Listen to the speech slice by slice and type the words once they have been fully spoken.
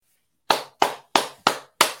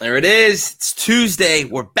There it is. It's Tuesday.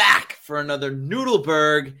 We're back for another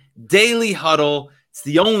Noodleberg Daily Huddle. It's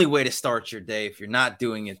the only way to start your day. If you're not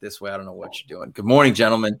doing it this way, I don't know what you're doing. Good morning,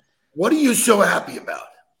 gentlemen. What are you so happy about?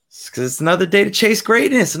 Because it's another day to chase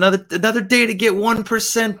greatness. Another day to get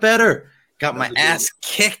 1% better. Got my ass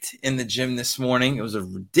kicked in the gym this morning. It was a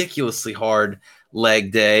ridiculously hard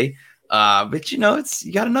leg day. But you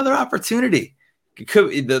got another opportunity. It could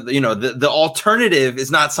the alternative is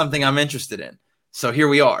not something I'm interested in. So here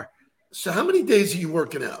we are. So how many days are you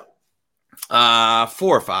working out?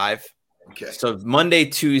 4 or 5. Okay. So Monday,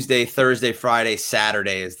 Tuesday, Thursday, Friday,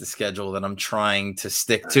 Saturday is the schedule that I'm trying to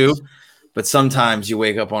stick to. But sometimes you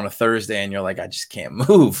wake up on a Thursday and you're like, I just can't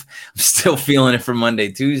move. I'm still feeling it for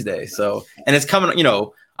Monday, Tuesday. So, and it's coming,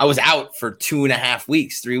 I was out for 2.5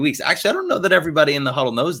 weeks, 3 weeks. Actually, I don't know that everybody in the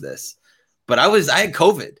huddle knows this, but I had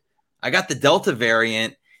COVID. I got the Delta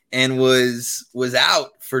variant and was out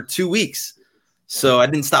for 2 weeks. So I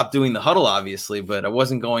didn't stop doing the huddle, obviously, but I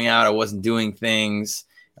wasn't going out. I wasn't doing things,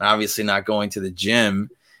 and obviously not going to the gym.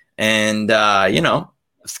 And,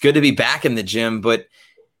 it's good to be back in the gym, but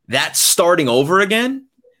that's starting over again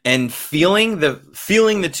and feeling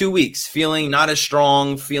the 2 weeks, feeling not as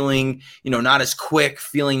strong, feeling, not as quick,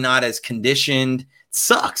 feeling not as conditioned. It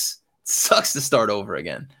sucks. It sucks to start over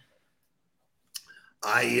again.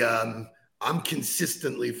 I'm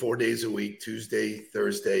consistently 4 days a week, Tuesday,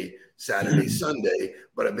 Thursday, Saturday, Sunday,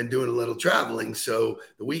 but I've been doing a little traveling. So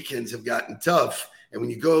the weekends have gotten tough. And when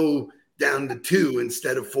you go down to 2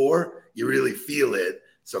 instead of 4, you really feel it.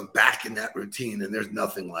 So I'm back in that routine, and there's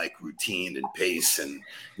nothing like routine and pace. And,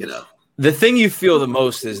 the thing you feel the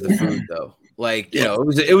most is the food though.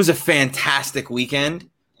 It was a fantastic weekend,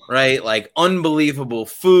 right? Like unbelievable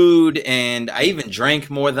food. And I even drank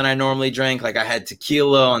more than I normally drank. Like I had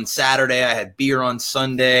tequila on Saturday. I had beer on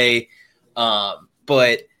Sunday.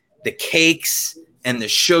 But the cakes and the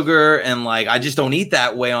sugar and I just don't eat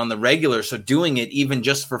that way on the regular. So doing it even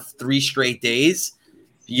just for 3 straight days,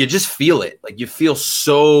 you just feel it. Like you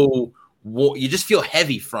just feel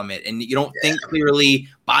heavy from it and you don't think clearly.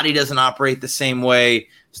 Body doesn't operate the same way.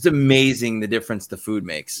 It's amazing the difference the food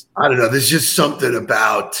makes. I don't know. There's just something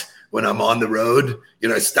about when I'm on the road,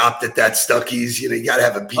 I stopped at that Stuckey's, you got to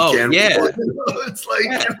have a pecan. Oh, yeah. It's like,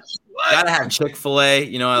 got to have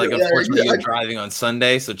Chick-fil-A. Unfortunately, you're driving on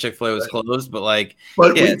Sunday, so Chick-fil-A was closed. But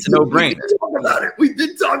it's a no-brainer. We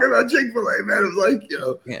did talk about Chick-fil-A, man. It was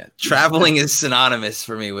traveling is synonymous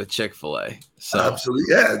for me with Chick-fil-A. So absolutely,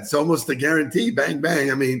 yeah, it's almost a guarantee. Bang,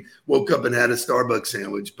 bang. I mean, woke up and had a Starbucks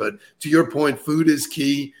sandwich. But to your point, food is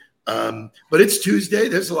key. But it's Tuesday.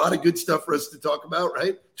 There's a lot of good stuff for us to talk about,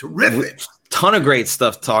 right? Terrific. Ton of great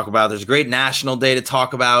stuff to talk about. There's a great National Day to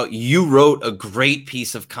talk about. You wrote a great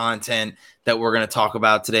piece of content that we're going to talk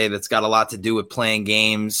about today that's got a lot to do with playing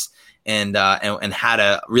games and how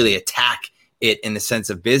to really attack it in the sense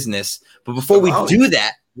of business. But before we do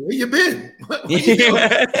that, where you been?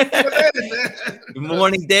 Good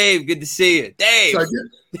morning, Dave. Good to see you. Dave.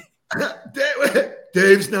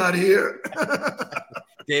 Dave's not here.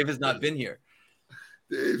 Dave has not been here.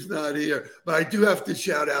 Dave's not here. But I do have to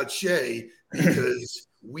shout out Shay because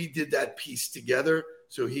we did that piece together.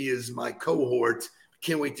 So he is my cohort.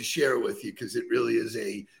 Can't wait to share it with you because it really is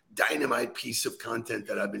a dynamite piece of content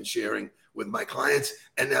that I've been sharing with my clients.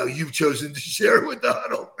 And now you've chosen to share it with the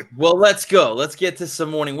huddle. Well, let's go. Let's get to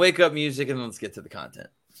some morning wake-up music and let's get to the content.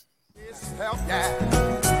 Wake up,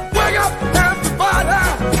 everybody!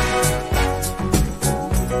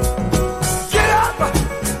 Get up!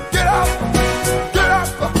 Get up! Get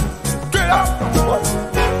up! Get up!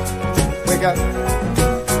 Wake up!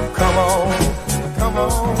 Come on! Come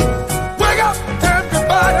on! Wake up,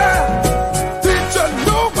 everybody! Teach a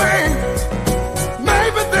new way.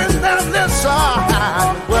 Maybe then they'll listen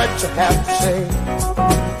what you have to say.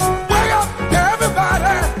 Wake up,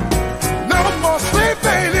 everybody! No more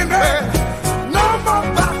sleeping in there. No more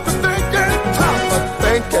about to thinking. Time for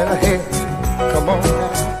thinking ahead. Come on now.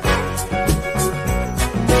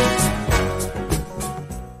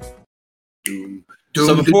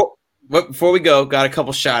 So before we go, got a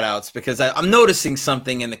couple shout outs because I'm noticing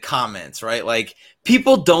something in the comments, right? Like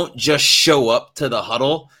people don't just show up to the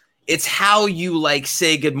huddle. It's how you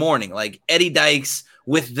say good morning, like Eddie Dykes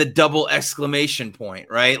with the double exclamation point,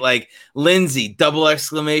 right? Like Lindsay, double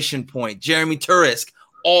exclamation point, Jeremy Turisk,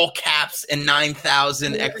 all caps and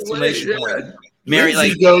 9,000 exclamation point. Mary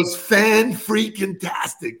goes fan freaking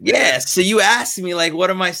tastic. Yeah. So you asked me what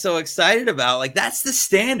am I so excited about? That's the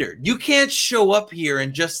standard. You can't show up here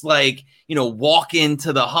and just walk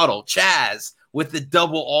into the huddle, Chaz, with the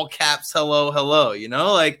double all caps, hello, hello,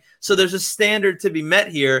 so there's a standard to be met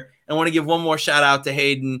here. And I want to give one more shout out to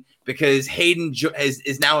Hayden, because Hayden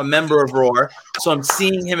is now a member of Roar. So I'm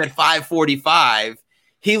seeing him at 5:45.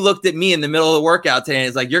 He looked at me in the middle of the workout today and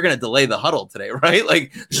is like, "You're going to delay the huddle today, right?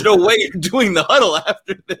 Like, there's no way you're doing the huddle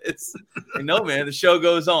after this." No, man, the show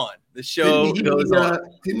goes on. The show goes on.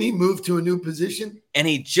 Didn't he move to a new position? And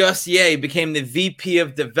he he became the VP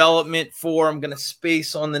of development for, I'm going to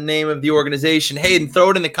space on the name of the organization. Hayden,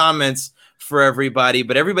 throw it in the comments for everybody.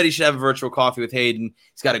 But everybody should have a virtual coffee with Hayden.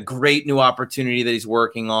 He's got a great new opportunity that he's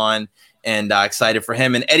working on, and excited for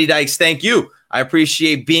him. And Eddie Dykes, thank you. I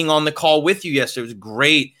appreciate being on the call with you yesterday. It was a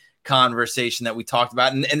great conversation that we talked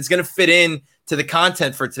about, and it's going to fit in to the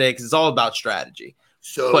content for today because it's all about strategy.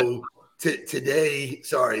 So today,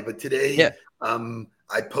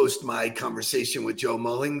 I post my conversation with Joe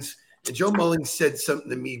Mullings, and Joe Mullings said something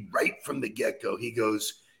to me right from the get-go. He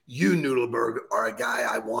goes, "You, Noodleberg, are a guy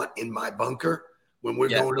I want in my bunker when we're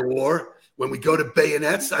going to war, when we go to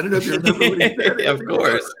bayonets." I don't know if you remember what he said. Of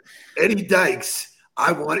course. Eddie Dykes,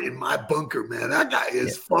 I want it in my bunker, man. That guy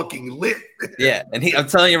is fucking lit. Yeah, and I'm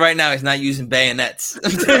telling you right now, he's not using bayonets.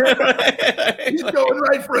 He's going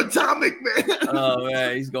right for atomic, man. Oh,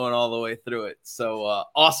 man, he's going all the way through it. So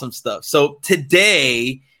awesome stuff. So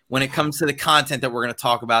today, when it comes to the content that we're going to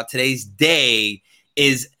talk about, today's day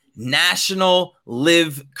is National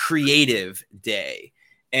Live Creative Day.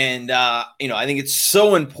 And, I think it's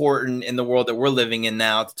so important in the world that we're living in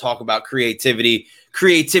now to talk about creativity.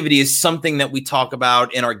 Creativity is something that we talk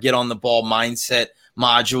about in our Get on the Ball mindset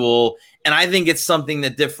module. And I think it's something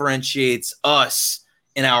that differentiates us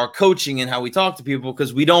in our coaching and how we talk to people,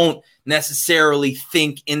 because we don't necessarily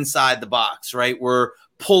think inside the box, right? We're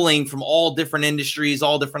pulling from all different industries,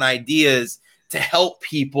 all different ideas to help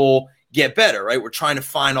people get better, right? We're trying to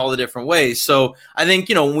find all the different ways. So I think,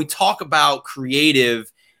 when we talk about creative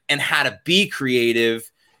and how to be creative,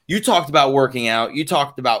 you talked about working out, you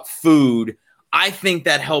talked about food. I think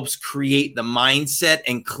that helps create the mindset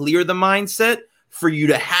and clear the mindset for you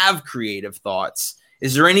to have creative thoughts.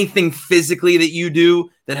 Is there anything physically that you do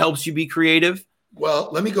that helps you be creative? Well,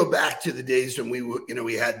 let me go back to the days when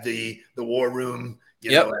we had the war room,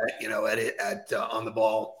 at On the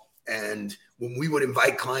Ball. And when we would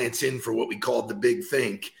invite clients in for what we called the Big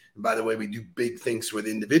Think, and by the way, we do Big Thinks with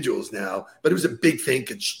individuals now, but it was a Big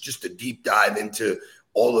Think. It's just a deep dive into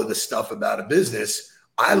all of the stuff about a business.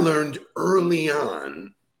 I learned early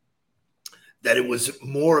on that it was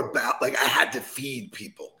more about, like, I had to feed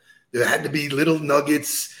people. There had to be little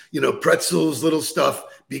nuggets, pretzels, little stuff,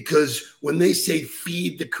 because when they say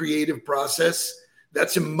feed the creative process,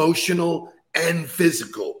 that's emotional and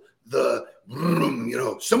physical.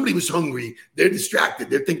 Somebody was hungry. They're distracted.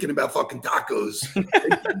 They're thinking about fucking tacos.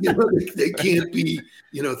 They can't be,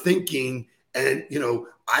 thinking. And,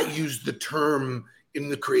 I use the term in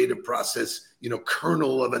the creative process,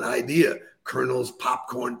 kernel of an idea, kernels,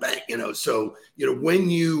 popcorn, bang, So, when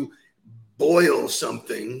you boil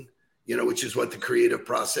something, which is what the creative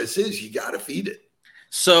process is, you got to feed it.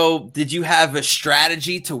 So did you have a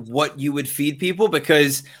strategy to what you would feed people?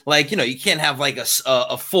 Because, you can't have like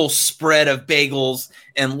a full spread of bagels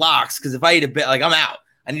and lox, because if I eat a bit, I'm out.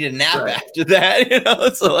 I need a nap after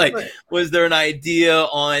that, So was there an idea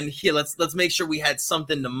on here? Let's make sure we had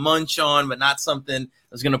something to munch on, but not something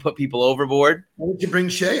that's going to put people overboard. Why did you bring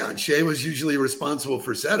Shay on? Shay was usually responsible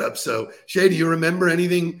for setup. So Shay, do you remember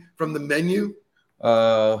anything from the menu?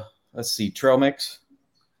 Let's see, trail mix.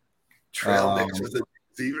 Trail mix was a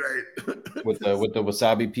Z, right? with the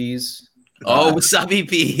wasabi peas. Oh, wasabi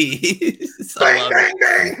peas! Bang, bang,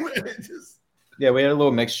 bang. Yeah, we had a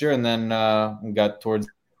little mixture, and then we got towards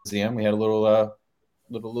the end. We had a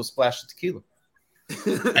little splash of tequila.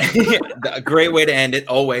 A great way to end it,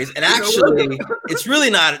 always. And actually, it's really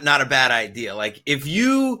not a bad idea. Like, if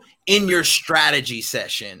you in your strategy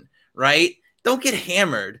session, right, don't get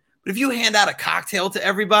hammered. But if you hand out a cocktail to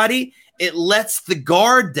everybody, it lets the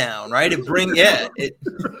guard down, right?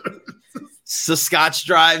 So Scotch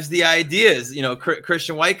drives the ideas.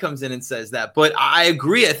 Christian White comes in and says that. But I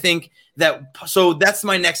agree. I think so that's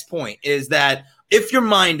my next point, is that if your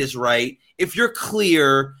mind is right, if you're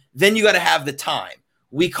clear, then you got to have the time.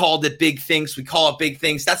 We called it Big Things. We call it Big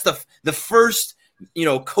Things. That's the first,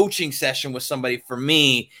 coaching session with somebody for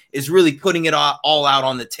me, is really putting it all out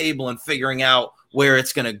on the table and figuring out where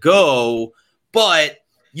it's going to go. But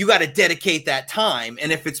you got to dedicate that time.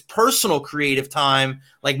 And if it's personal creative time,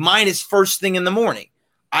 like mine is first thing in the morning.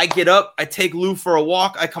 I get up, I take Lou for a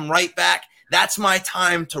walk, I come right back. That's my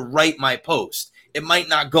time to write my post. It might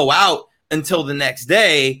not go out until the next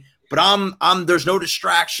day, but there's no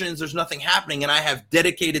distractions, there's nothing happening, and I have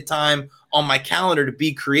dedicated time on my calendar to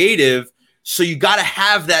be creative. So you got to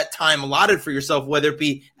have that time allotted for yourself, whether it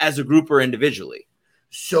be as a group or individually.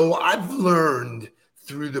 So I've learned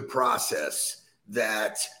through the process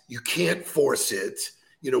that you can't force it.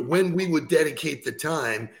 You know, when we would dedicate the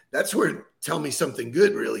time, that's where Tell Me Something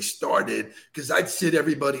Good really started, because I'd sit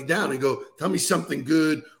everybody down and go, tell me something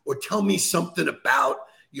good, or tell me something about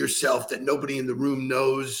yourself that nobody in the room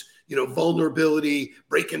knows. You know, vulnerability,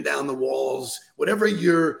 breaking down the walls, whatever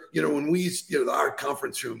when we used, our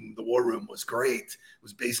conference room, the war room was great. It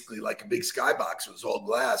was basically like a big skybox. It was all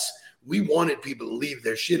glass. We wanted people to leave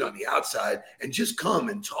their shit on the outside and just come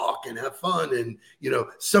and talk and have fun. And,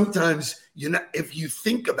 sometimes, if you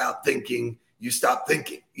think about thinking, you stop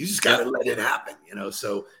thinking. You just got to let it happen,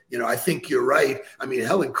 So, I think you're right. I mean,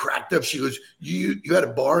 Helen cracked up. She goes, you had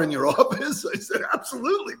a bar in your office? I said,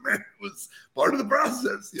 absolutely, man. It was part of the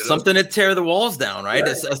process. Something to tear the walls down, right?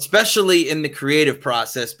 Especially in the creative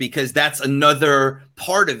process, because that's another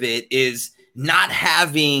part of it, is not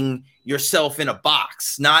having yourself in a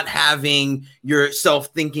box, not having yourself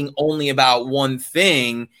thinking only about one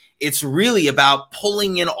thing. It's really about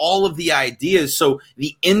pulling in all of the ideas. So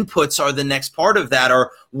the inputs are the next part of that.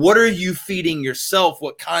 Or what are you feeding yourself?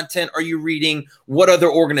 What content are you reading? What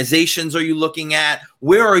other organizations are you looking at?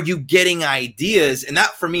 Where are you getting ideas? And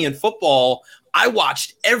that, for me in football, I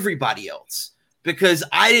watched everybody else, because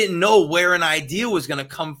I didn't know where an idea was going to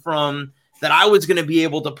come from that I was going to be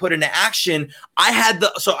able to put into action.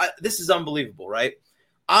 This is unbelievable, right?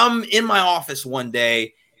 I'm in my office one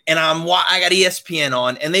day, and I got ESPN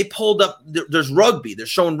on, and they pulled up, there's rugby. They're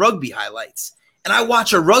showing rugby highlights. And I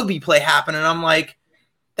watch a rugby play happen, and I'm like,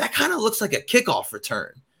 that kind of looks like a kickoff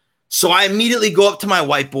return. So I immediately go up to my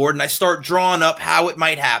whiteboard, and I start drawing up how it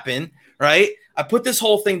might happen, right? I put this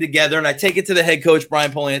whole thing together, and I take it to the head coach,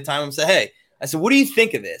 Brian Polian, at the time, and say, hey, I said, what do you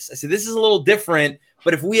think of this? I said, this is a little different,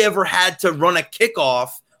 but if we ever had to run a kickoff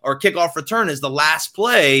or kickoff return as the last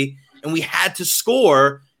play, and we had to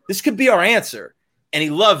score, this could be our answer. And he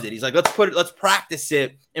loved it. He's like, let's practice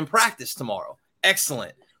it in practice tomorrow.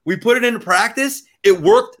 Excellent. We put it into practice. It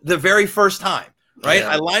worked the very first time, right? Yeah.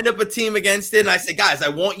 I lined up a team against it, and I said, guys, I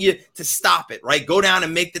want you to stop it, right? Go down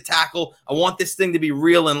and make the tackle. I want this thing to be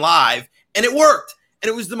real and live. And it worked. And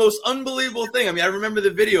it was the most unbelievable thing. I mean, I remember the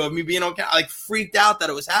video of me being okay, like freaked out that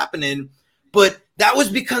it was happening. But that was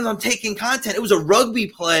because I'm taking content. It was a rugby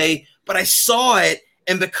play, but I saw it.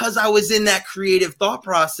 And because I was in that creative thought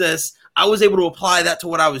process, I was able to apply that to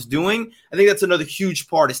what I was doing. I think that's another huge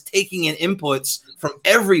part, is taking in inputs from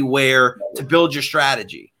everywhere to build your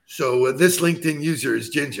strategy. So this LinkedIn user is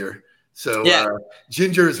Ginger. So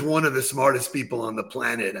Ginger is one of the smartest people on the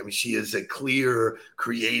planet. I mean, she is a clear,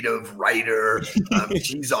 creative writer.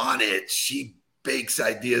 She's on it. She bakes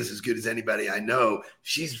ideas as good as anybody I know.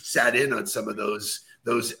 She's sat in on some of those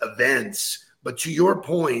events. But to your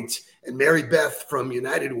point, and Mary Beth from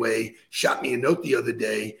United Way shot me a note the other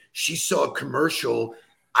day. She saw a commercial.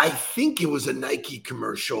 I think it was a Nike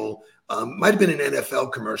commercial. Might have been an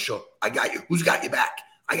NFL commercial. I got you. Who's got your back?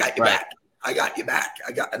 I got your back. I got your back.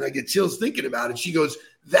 And I get chills thinking about it. She goes,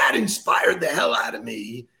 that inspired the hell out of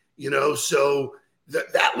me. So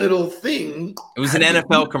that little thing. It was an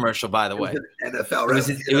NFL commercial, by the way. NFL, right?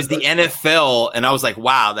 It was the NFL, and I was like,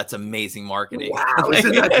 wow, that's amazing marketing. Wow,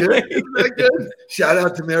 isn't that good? Isn't that good? Shout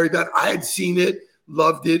out to Mary Beth. I had seen it,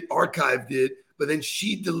 loved it, archived it, but then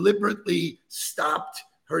she deliberately stopped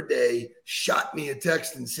her day, shot me a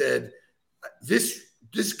text and said, this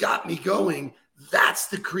got me going. That's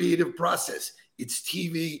the creative process. It's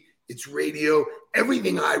TV, it's radio,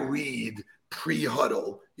 everything I read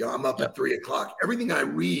pre-huddle. I'm up at 3:00. Everything I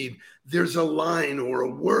read, there's a line or a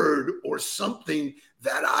word or something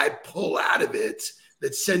that I pull out of it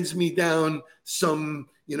that sends me down some,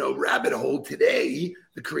 rabbit hole. Today,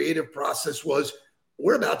 the creative process was,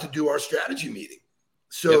 we're about to do our strategy meeting.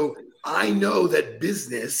 So I know that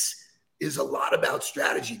business is a lot about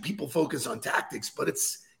strategy. People focus on tactics, but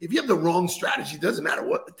if you have the wrong strategy, it doesn't matter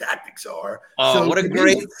what the tactics are. Oh, so what a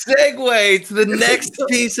great segue to the next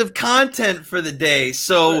piece of content for the day.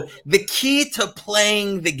 So the key to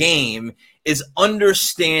playing the game is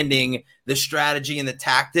understanding the strategy and the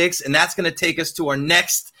tactics. And that's going to take us to our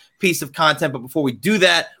next piece of content. But before we do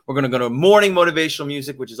that, we're going to go to morning motivational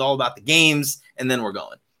music, which is all about the games. And then we're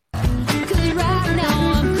going.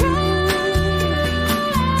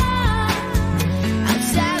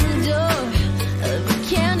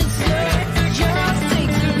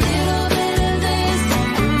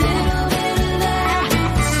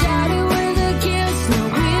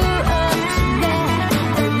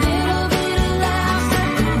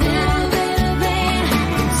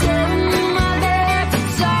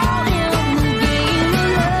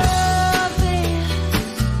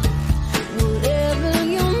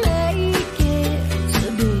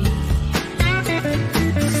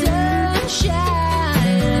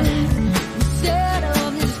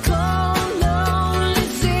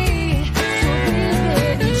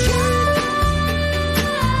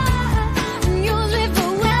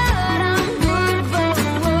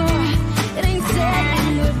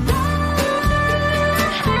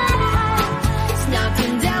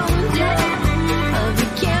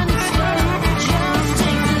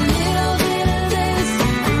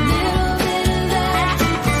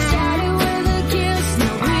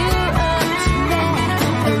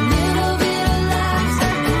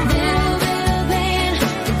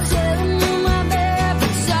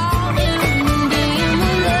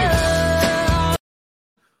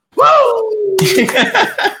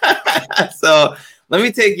 So let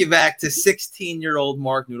me take you back to 16-year-old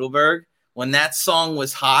Mark Nudelberg. When that song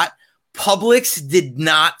was hot, Publix did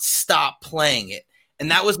not stop playing it. And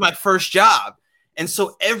that was my first job. And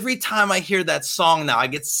so every time I hear that song now, I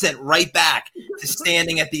get sent right back to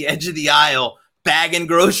standing at the edge of the aisle, bagging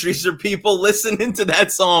groceries for people, listening to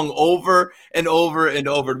that song over and over and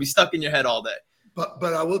over. It'll be stuck in your head all day. But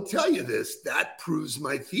I will tell you this, that proves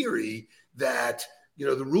my theory that,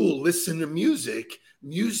 the rule, listen to music.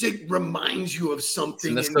 Music reminds you of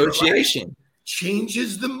something. It's an association.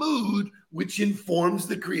 Changes the mood, which informs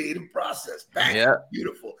the creative process. Bang, yeah.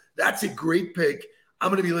 Beautiful. That's a great pick. I'm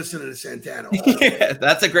going to be listening to Santana. Yeah,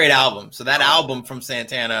 that's a great album. So that album from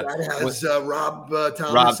Santana that has Rob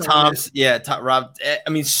Thomas. Rob Thomas, Rob. I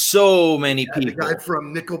mean, so many people. The guy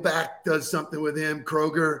from Nickelback does something with him.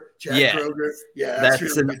 Kroger, Chad Kroger. Yeah, that's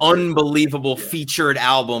really an unbelievable featured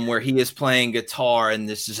album where he is playing guitar, and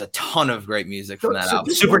this is a ton of great music from that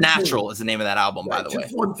album. Supernatural is the name of that album, by the way.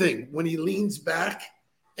 Just one thing: when he leans back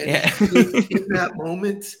and in that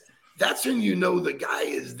moment, that's when you know the guy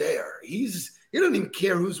is there. He doesn't even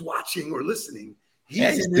care who's watching or listening.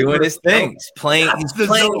 He's doing his thing. He's playing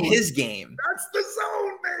his game. That's the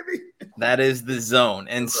zone, baby. That is the zone.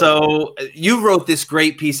 And so you wrote this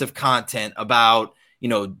great piece of content about,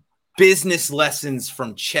 business lessons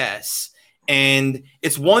from chess. And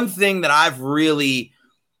it's one thing that I've really,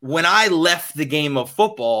 when I left the game of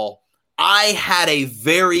football, I had a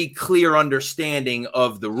very clear understanding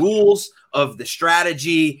of the rules, of the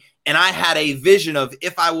strategy, and I had a vision of,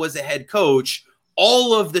 if I was a head coach,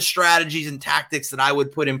 all of the strategies and tactics that I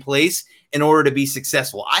would put in place in order to be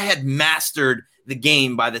successful. I had mastered the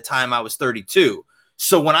game by the time I was 32.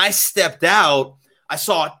 So when I stepped out, I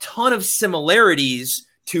saw a ton of similarities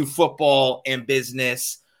to football and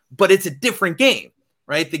business, but it's a different game,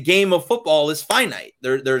 right? The game of football is finite.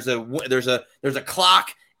 There's a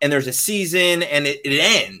clock, and there's a season, and it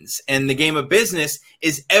ends. And the game of business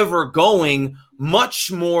is ever going,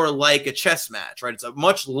 much more like a chess match, right? It's a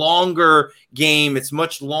much longer game. It's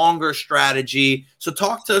much longer strategy. So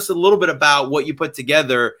talk to us a little bit about what you put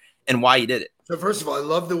together and why you did it. So first of all, I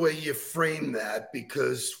love the way you frame that,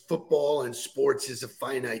 because football and sports is a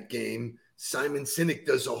finite game. Simon Sinek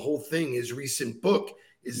does a whole thing. His recent book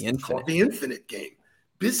is called The Infinite Game.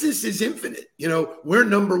 Business is infinite. We're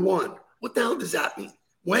number one. What the hell does that mean?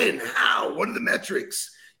 When, how, what are the metrics?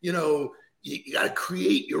 You got to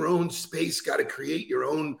create your own space, got to create your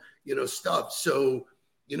own, stuff. So,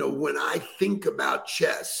 when I think about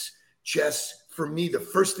chess for me, the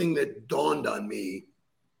first thing that dawned on me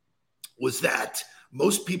was that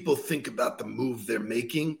most people think about the move they're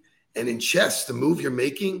making. And in chess, the move you're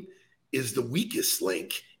making is the weakest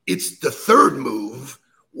link. It's the third move.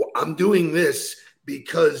 I'm doing this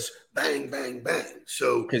because bang, bang, bang.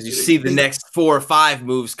 So because you see the next 4 or 5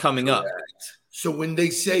 moves coming up. So when they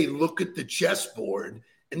say, look at the chessboard,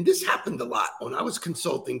 and this happened a lot when I was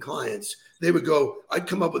consulting clients, they would go, I'd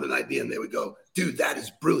come up with an idea and they would go, dude, that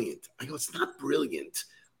is brilliant. I go, it's not brilliant.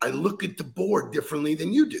 I look at the board differently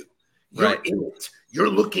than you do. You're in it. You're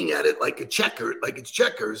looking at it like it's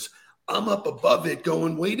checkers. I'm up above it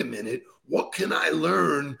going, wait a minute. What can I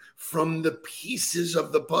learn from the pieces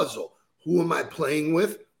of the puzzle? Who am I playing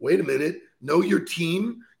with? Wait a minute. Know your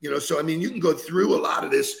team. So, I mean, you can go through a lot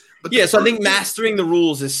of this. But so I think mastering the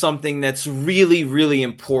rules is something that's really, really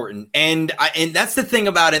important. And that's the thing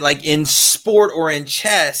about it. Like in sport or in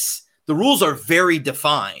chess, the rules are very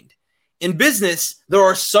defined. In business, there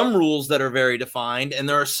are some rules that are very defined and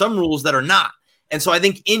there are some rules that are not. And so I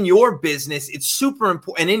think in your business, it's super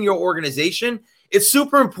important. And in your organization, it's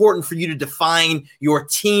super important for you to define your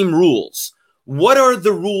team rules. What are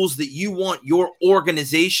the rules that you want your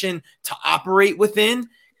organization to operate within?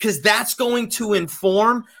 Because that's going to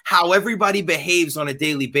inform how everybody behaves on a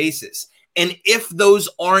daily basis. And if those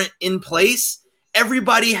aren't in place,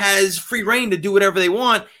 everybody has free reign to do whatever they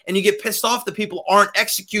want. And you get pissed off that people aren't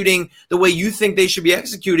executing the way you think they should be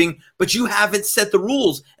executing, but you haven't set the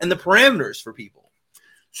rules and the parameters for people.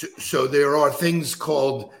 So there are things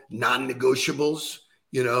called non-negotiables,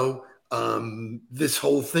 this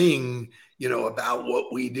whole thing, about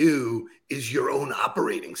what we do is your own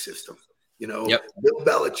operating system. Bill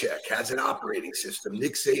Belichick has an operating system.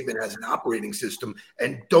 Nick Saban has an operating system.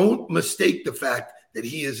 And don't mistake the fact that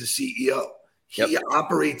he is a CEO. He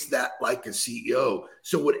operates that like a CEO.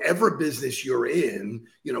 So whatever business you're in,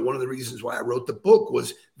 one of the reasons why I wrote the book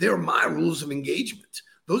was they're my rules of engagement.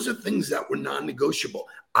 Those are things that were non-negotiable.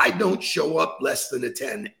 I don't show up less than a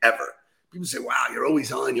 10 ever. People say, wow, you're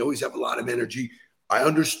always on. You always have a lot of energy. I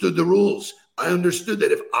understood the rules. I understood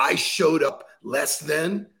that if I showed up less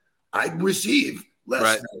than, I'd receive less.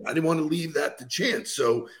 Right. I didn't want to leave that to chance.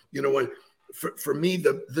 So, for me,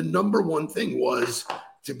 the number one thing was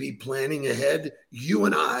to be planning ahead. You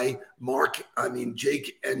and I,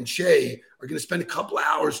 Jake and Shay are going to spend a couple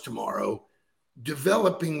hours tomorrow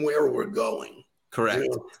developing where we're going. Correct.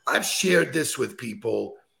 I've shared this with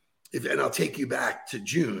people, and I'll take you back to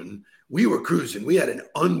June. We were cruising. We had an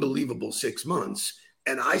unbelievable 6 months.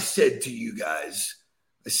 And I said to you guys,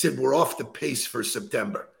 we're off the pace for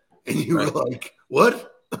September. And you were like,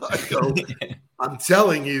 what? I go, I'm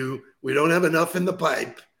telling you, we don't have enough in the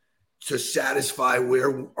pipe to satisfy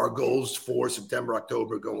where our goals for September,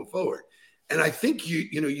 October going forward. And I think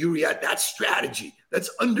you react. That's strategy. That's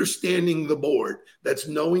understanding the board. That's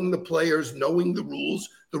knowing the players, knowing the rules.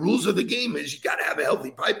 The rules of the game is you got to have a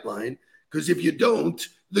healthy pipeline, because if you don't,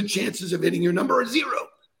 the chances of hitting your number are zero.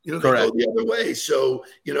 They go the other way. So,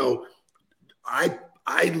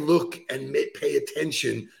 I look and pay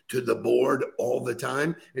attention to the board all the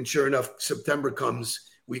time. And sure enough, September comes.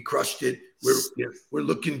 We crushed it. We're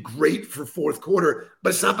looking great for fourth quarter, but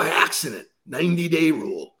it's not by accident. 90-day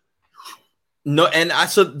rule. No, and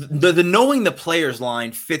so the knowing the players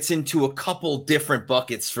line fits into a couple different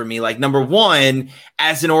buckets for me. Like, number one,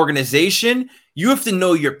 as an organization, you have to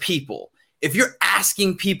know your people. If you're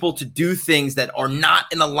asking people to do things that are not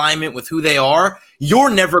in alignment with who they are, you're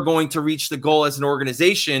never going to reach the goal as an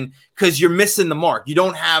organization, because you're missing the mark. You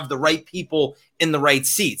don't have the right people in the right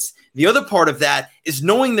seats. The other part of that is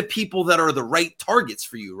knowing the people that are the right targets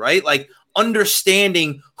for you, right? Like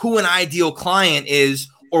understanding who an ideal client is,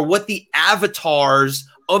 or what the avatars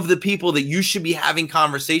of the people that you should be having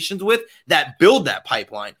conversations with that build that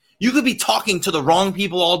pipeline. You could be talking to the wrong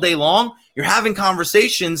people all day long. You're having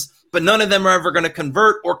conversations, but none of them are ever going to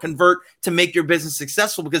convert to make your business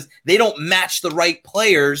successful, because they don't match the right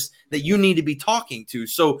players that you need to be talking to.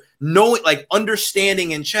 So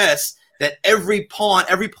understanding in chess that every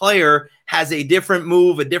player has a different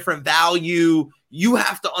move, a different value. You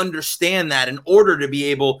have to understand that in order to be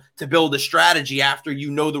able to build a strategy after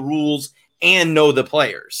you know the rules and know the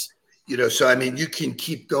players. So, you can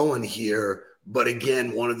keep going here. But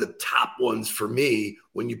again, one of the top ones for me,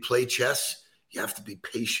 when you play chess, you have to be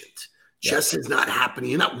patient. Chess is not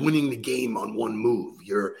happening. You're not winning the game on one move.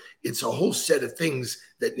 It's a whole set of things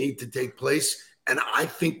that need to take place. And I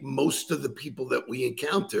think most of the people that we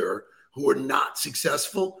encounter who are not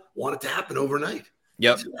successful want it to happen overnight.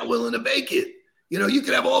 Yep. They're not willing to bake it. You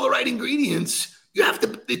could have all the right ingredients.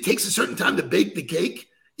 It takes a certain time to bake the cake.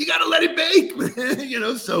 You got to let it bake,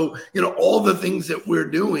 man. So, all the things that we're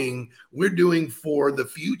doing for the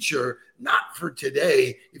future, not for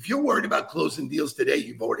today. If you're worried about closing deals today,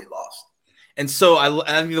 you've already lost. And so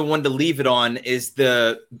I think the one to leave it on is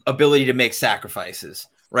the ability to make sacrifices,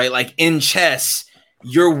 right? Like in chess,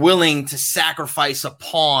 you're willing to sacrifice a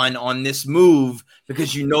pawn on this move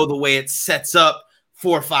because you know the way it sets up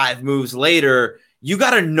 4 or 5 moves later. You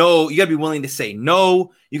got to know, you got to be willing to say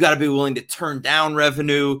no. You got to be willing to turn down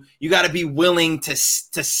revenue. You got to be willing to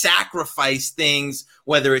sacrifice things,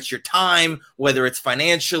 whether it's your time, whether it's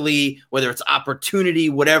financially, whether it's opportunity,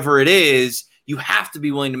 whatever it is. You have to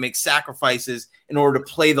be willing to make sacrifices in order to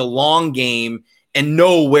play the long game and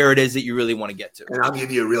know where it is that you really want to get to. And I'll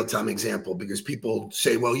give you a real-time example, because people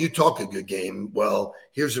say, well, you talk a good game. Well,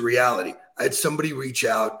 here's the reality. I had somebody reach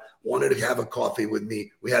out, wanted to have a coffee with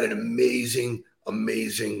me. We had an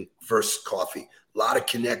amazing first coffee. A lot of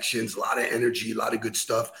connections, a lot of energy, a lot of good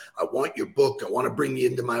stuff. I want your book. I want to bring you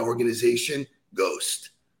into my organization. Ghost.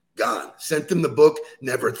 Gone. Sent them the book.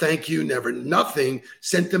 Never thank you. Never nothing.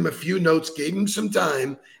 Sent them a few notes. Gave him some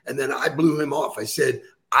time. And then I blew him off. I said,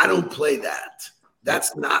 I don't play that.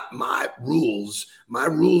 That's not my rules. My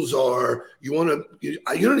rules are you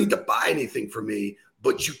don't need to buy anything from me,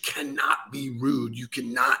 but you cannot be rude. You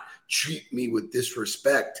cannot treat me with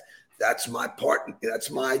disrespect. That's my part.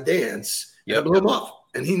 That's my dance. Yep. I blew him off,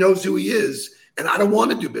 and he knows who he is. And I don't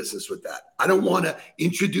want to do business with that. I don't want to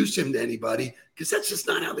introduce him to anybody, because that's just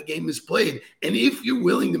not how the game is played. And if you're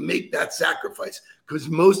willing to make that sacrifice, because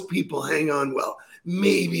most people hang on, well,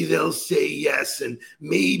 maybe they'll say yes, and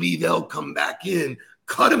maybe they'll come back in,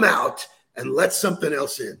 cut them out and let something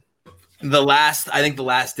else in. I think the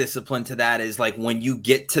last discipline to that is like when you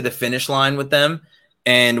get to the finish line with them,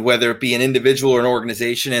 and whether it be an individual or an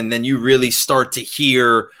organization, and then you really start to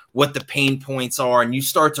hear what the pain points are, and you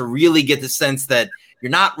start to really get the sense that you're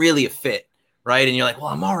not really a fit, right? And you're like, well,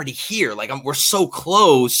 I'm already here. Like we're so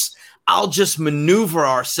close. I'll just maneuver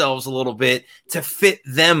ourselves a little bit to fit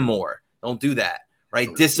them more. Don't do that,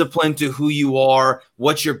 right? Discipline to who you are,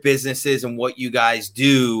 what your business is, and what you guys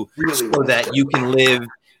do, so that you can live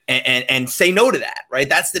and say no to that, right?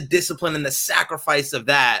 That's the discipline and the sacrifice of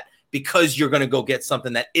that, because you're going to go get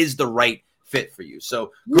something that is the right fit for you.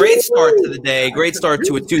 So great start to the day. Great start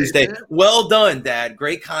to a Tuesday. Well done, Dad.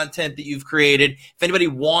 Great content that you've created. If anybody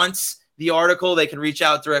wants the article, they can reach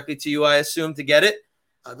out directly to you, I assume, to get it.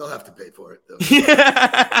 They'll have to pay for it, though.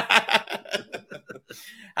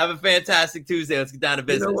 Have a fantastic Tuesday. Let's get down to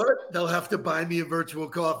business. You know what? They'll have to buy me a virtual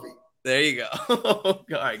coffee. There you go. All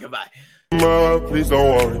right, goodbye. Please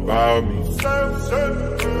don't worry about me.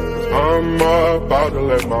 I'm about to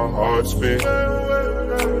let my heart speak.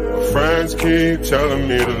 My friends keep telling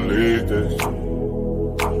me to leave this.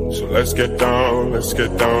 So let's get down to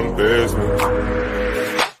business.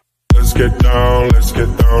 Let's get down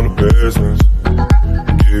to business.